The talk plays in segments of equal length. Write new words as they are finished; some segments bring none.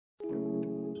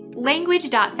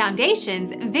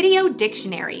Language.Foundation's Video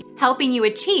Dictionary, helping you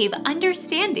achieve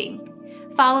understanding.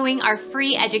 Following our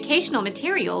free educational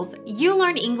materials, you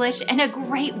learn English in a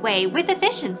great way with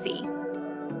efficiency.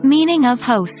 Meaning of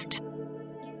host.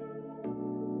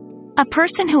 A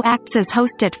person who acts as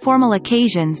host at formal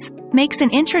occasions, makes an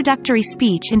introductory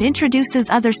speech and introduces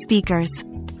other speakers.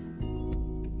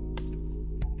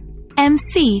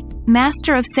 MC,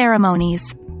 Master of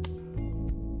Ceremonies.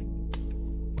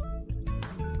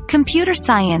 Computer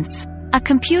science. A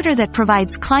computer that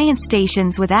provides client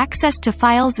stations with access to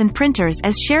files and printers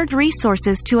as shared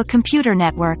resources to a computer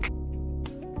network.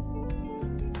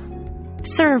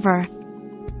 Server.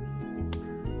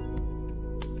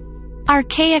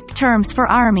 Archaic terms for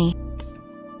army.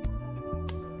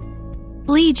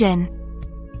 Legion.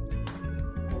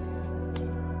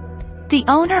 The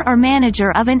owner or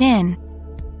manager of an inn.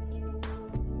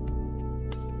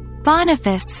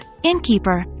 Boniface,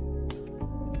 innkeeper.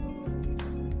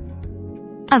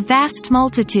 A vast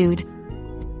multitude.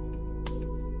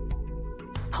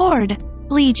 Horde,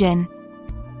 legion.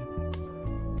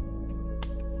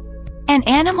 An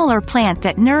animal or plant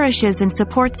that nourishes and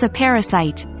supports a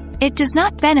parasite. It does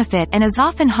not benefit and is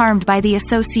often harmed by the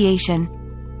association.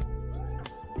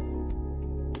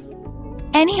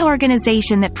 Any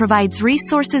organization that provides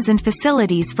resources and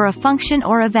facilities for a function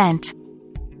or event.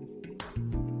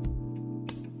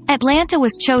 Atlanta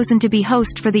was chosen to be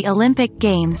host for the Olympic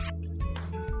Games.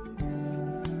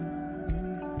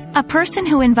 A person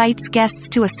who invites guests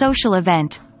to a social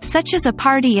event, such as a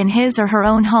party in his or her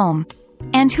own home,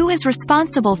 and who is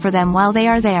responsible for them while they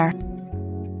are there.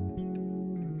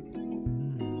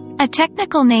 A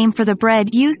technical name for the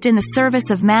bread used in the service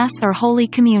of Mass or Holy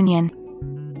Communion.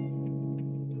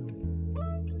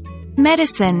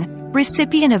 Medicine,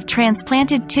 recipient of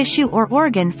transplanted tissue or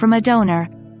organ from a donor.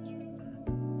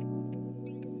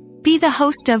 Be the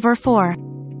host of or for.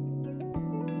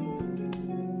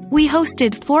 We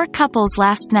hosted 4 couples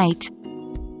last night.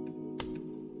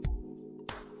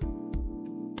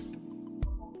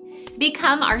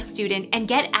 Become our student and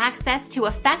get access to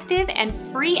effective and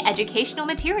free educational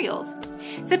materials.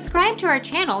 Subscribe to our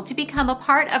channel to become a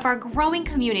part of our growing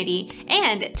community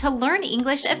and to learn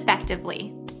English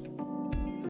effectively.